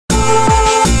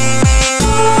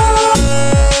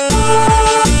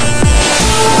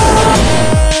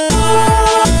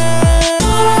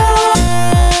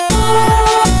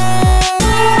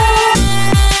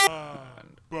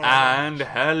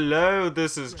hello,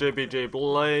 this is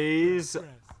JBJblaze.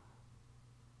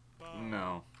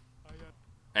 No.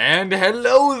 And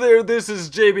hello there, this is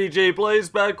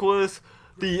JBJblaze back with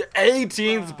the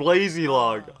 18th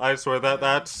BlazieLog. I swear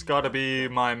that's gotta be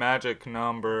my magic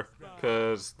number,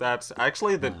 because that's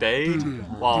actually the day,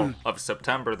 well, of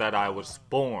September that I was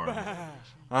born.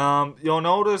 You'll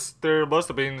notice there must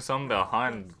have been some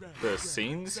behind the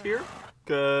scenes here,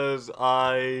 because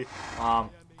I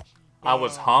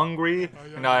was hungry,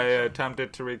 and I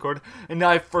attempted to record, and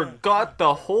I forgot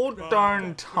the whole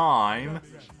darn time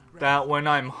that when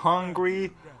I'm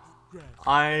hungry,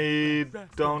 I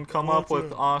don't come up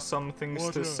with awesome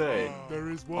things to say.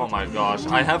 Oh my gosh,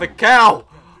 I have a cow!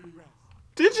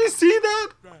 Did you see that?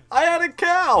 I had a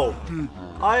cow!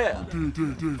 I,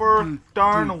 for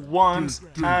darn once,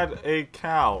 had a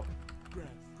cow.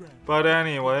 But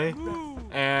anyway,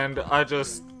 and I'm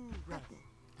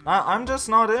just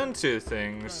not into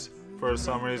things for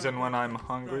some reason when I'm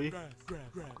hungry.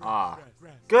 Ah,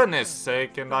 goodness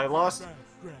sake, and I lost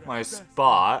my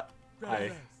spot.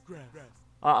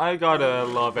 I got a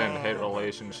love and hate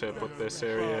relationship with this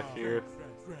area here,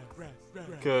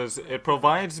 because it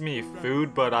provides me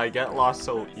food, but I get lost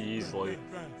so easily.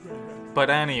 But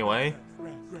anyway,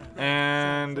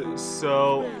 and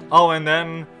so, oh, and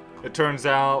then it turns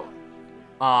out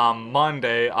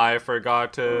Monday I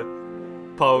forgot to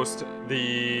post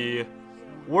the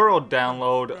world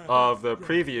download of the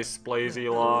previous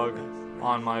BlazieLog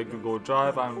on my Google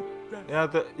Drive.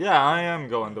 Yeah, I am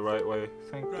going the right way.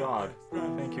 Thank God.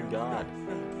 Thank you, God.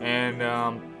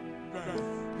 And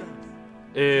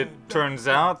it turns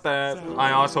out that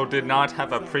I also did not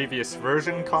have a previous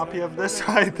version copy of this.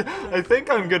 I think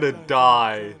I'm gonna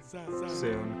die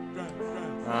soon.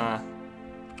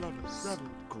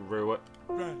 Screw it.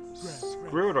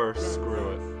 Screw it or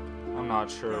screw it. I'm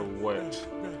not sure which.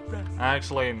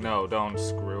 Actually, no, don't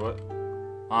screw it.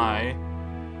 I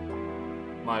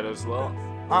might as well.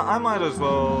 I might as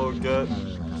well get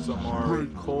some more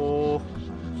coal.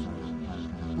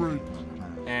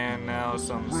 And now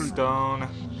some stone.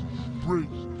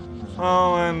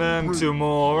 Oh, and then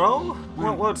tomorrow?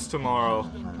 What's tomorrow?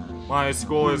 My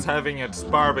school is having its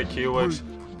barbecue, which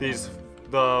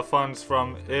the funds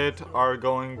from it are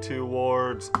going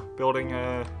towards building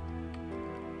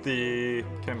the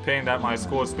campaign that my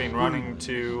school has been running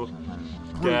to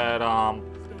get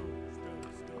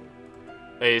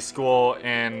a school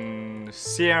in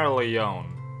Sierra Leone,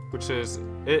 which is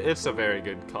it's a very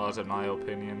good cause in my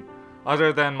opinion.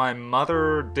 Other than my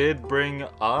mother did bring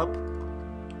up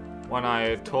when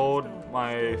I told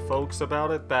my folks about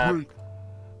it that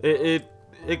it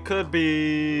could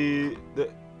be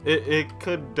it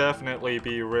could definitely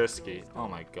be risky. Oh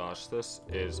my gosh, this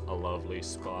is a lovely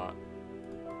spot.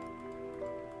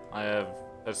 I have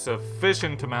a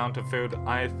sufficient amount of food.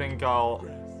 I think I'll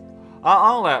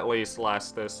at least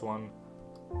last this one.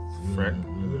 Frick.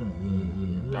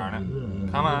 Darn it.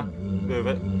 Come on. Move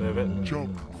it.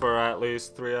 Jump. For at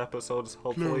least 3 episodes,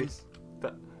 hopefully.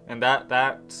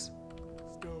 That's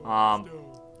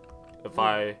if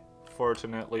I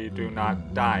fortunately do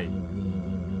not die.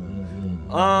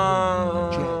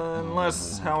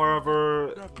 Unless,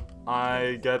 however,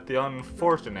 I get the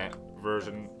unfortunate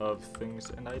version of things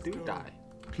and I do die.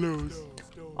 Close.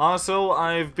 Also,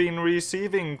 I've been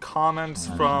receiving comments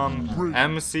from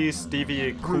MC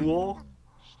Stevie Cool.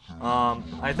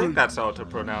 I think that's how to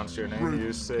pronounce your name.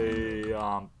 You say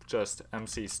just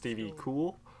MC Stevie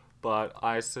Cool, but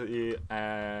I see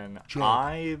an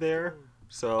I there,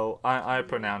 so I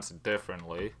pronounce it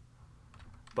differently.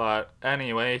 But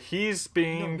anyway, he's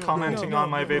been commenting on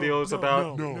my videos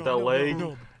about the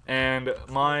leg, and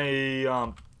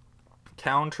my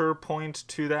counterpoint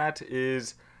to that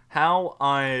is how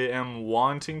I am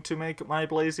wanting to make my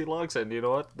BlazieLogs, and you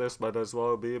know what, this might as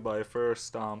well be my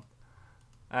first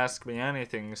ask me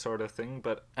anything sort of thing,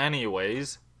 but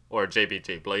anyways, or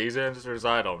JBJblaze answers,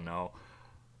 I don't know,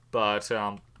 but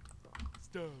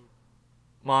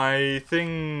my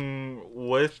thing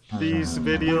with these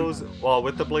videos, well,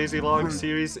 with the BlazieLog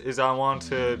series, is I want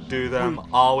to do them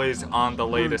always on the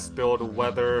latest build,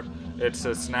 whether it's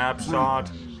a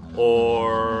snapshot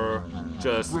or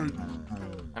just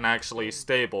an actually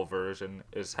stable version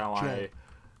is how I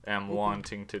am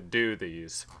wanting to do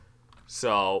these.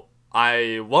 So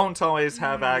I won't always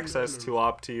have access to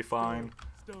Optifine,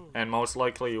 and most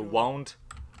likely won't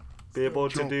be able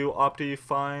to do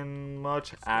Optifine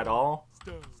much at all,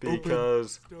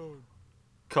 because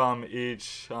come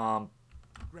each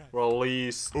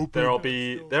release there'll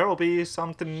be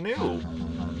something new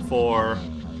for,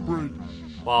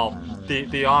 well,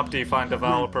 the Optifine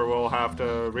developer will have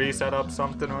to reset up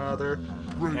something or other,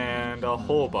 and a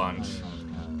whole bunch.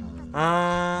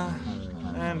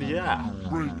 And yeah.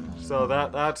 So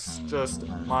that's just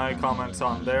my comments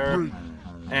on there.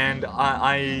 And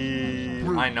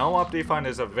I know Optifine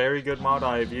is a very good mod.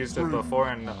 I've used it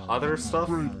before in other stuff,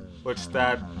 which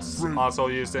that's also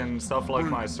used in stuff like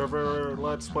my server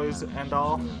Let's Plays and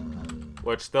all,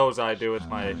 which those I do with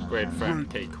my great friend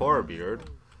K-Corbeard.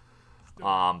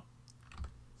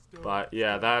 But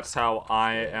yeah, that's how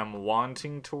I am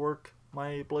wanting to work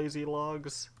my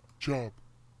BlazieLogs.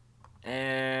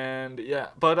 And yeah,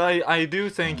 but I do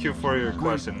thank you for your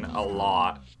question a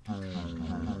lot.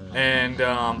 And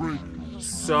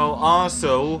so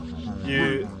also,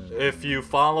 if you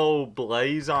follow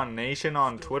Blazon Nation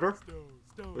on Twitter,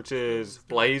 which is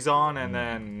Blazon and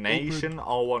then Nation,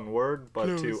 all one word,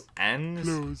 but two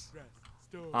N's.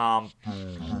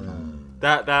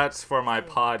 That's for my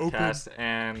podcast,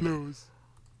 and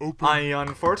I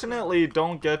unfortunately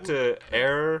don't get to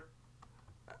air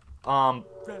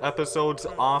episodes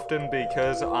often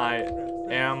because I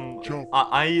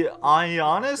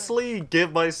honestly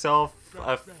give myself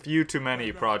a few too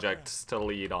many projects to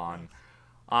lead on.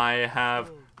 I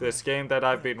have this game that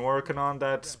I've been working on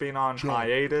that's been on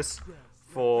hiatus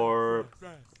for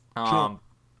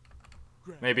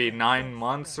maybe 9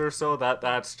 months or so.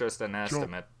 That's just an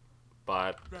estimate,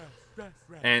 but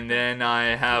and then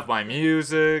I have my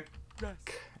music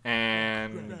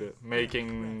and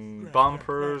making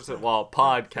bumpers, well,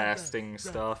 podcasting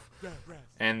stuff,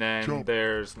 and then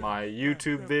there's my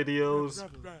YouTube videos,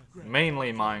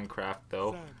 mainly Minecraft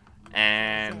though,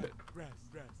 and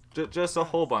just a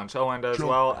whole bunch. Oh, and as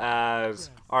well as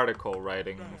article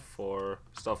writing for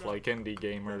stuff like indie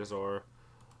gamers, or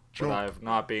what I've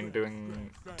not been doing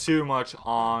too much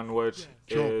on, which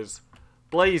is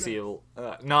not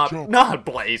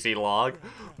BlazieLog,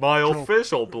 my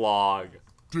official blog.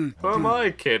 Who am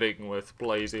I kidding with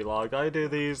BlazieLog? I do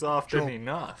these often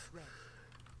enough.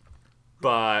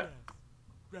 But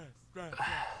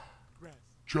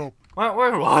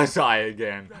where was I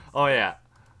again? Oh yeah.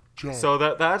 So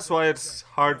that's why it's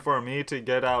hard for me to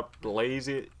get out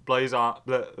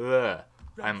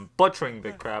I'm butchering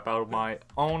the crap out of my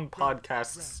own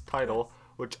podcast's title,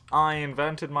 which I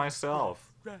invented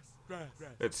myself.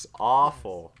 It's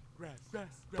awful.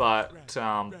 But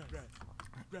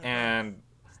and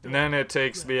then it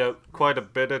takes me quite a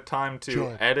bit of time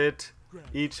to edit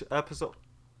each episode.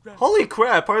 Holy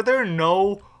crap, are there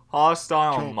no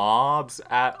hostile mobs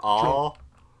at all?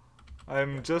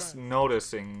 I'm just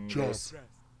noticing this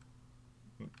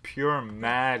pure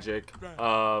magic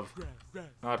of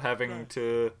not having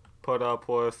to put up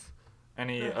with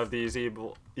any of these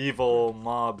evil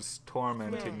mobs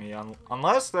tormenting me,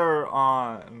 unless they're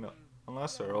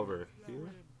over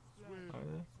here. Are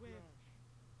they?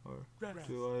 Or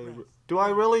do I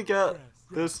really get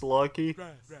this lucky?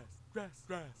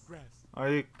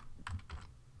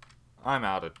 I'm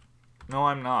out of. No,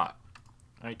 I'm not.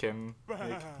 I can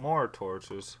make more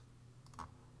torches.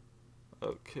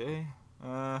 Okay.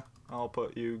 I'll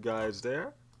put you guys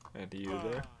there and you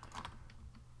there.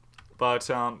 But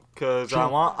cause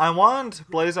I want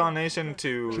Blazon Nation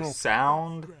to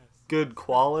sound good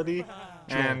quality,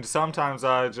 and sometimes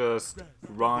I just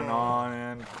run on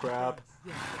and crap.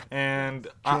 And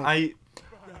I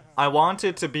want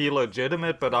it to be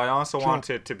legitimate, but I also want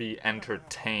it to be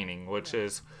entertaining, which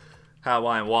is how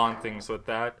I want things with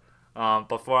that.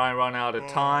 Before I run out of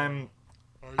time,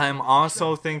 I'm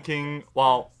also thinking,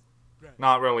 well,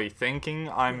 not really thinking,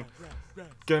 I'm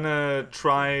gonna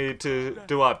try to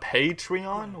do a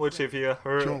Patreon, which if you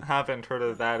haven't heard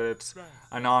of that, it's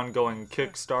an ongoing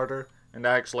Kickstarter. And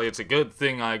actually, it's a good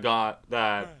thing I got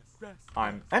that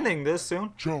I'm ending this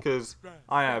soon, because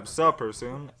I have supper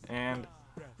soon, and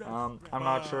I'm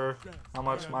not sure how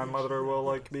much my mother will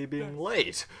like me being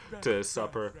late to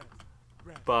supper.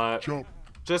 But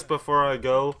just before I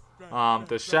go,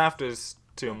 the Shaft is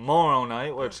tomorrow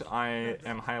night, which I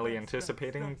am highly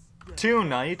anticipating.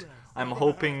 Tonight, I'm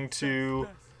hoping to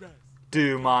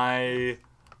do my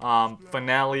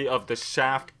finale of the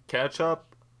Shaft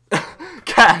catch-up.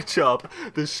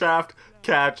 The Shaft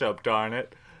catch-up, darn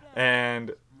it.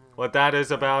 And what that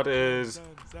is about is,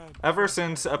 ever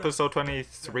since episode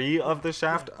 23 of The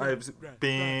Shaft, I've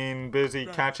been busy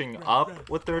catching up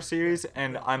with their series,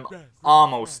 and I'm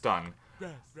almost done.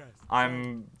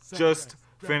 I'm just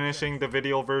finishing the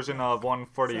video version of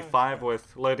 145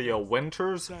 with Lydia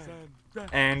Winters,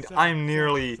 and I'm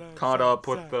nearly caught up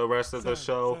with the rest of the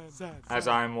show, as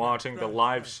I'm watching the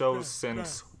live shows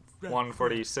since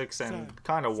 146 and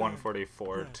kind of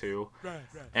 144 too.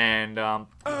 And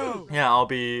yeah, I'll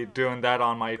be doing that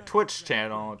on my Twitch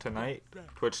channel tonight,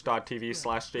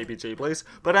 twitch.tv/JBJblaze.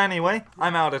 But anyway,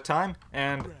 I'm out of time,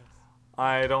 and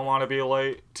I don't want to be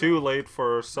too late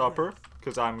for supper,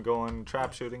 because I'm going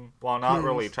trap shooting. Well, not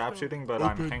really trap shooting, but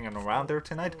I'm hanging around there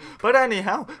tonight. But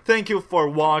anyhow, thank you for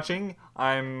watching.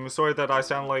 I'm sorry that I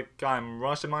sound like I'm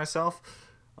rushing myself.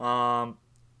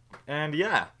 And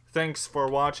yeah, thanks for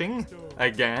watching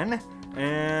again.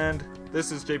 And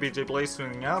this is JBJblaze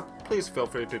signing out. Please feel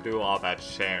free to do all that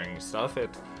sharing stuff.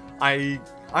 I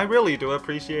really do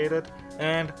appreciate it.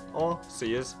 And I'll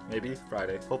see you maybe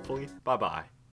Friday, hopefully. Bye-bye.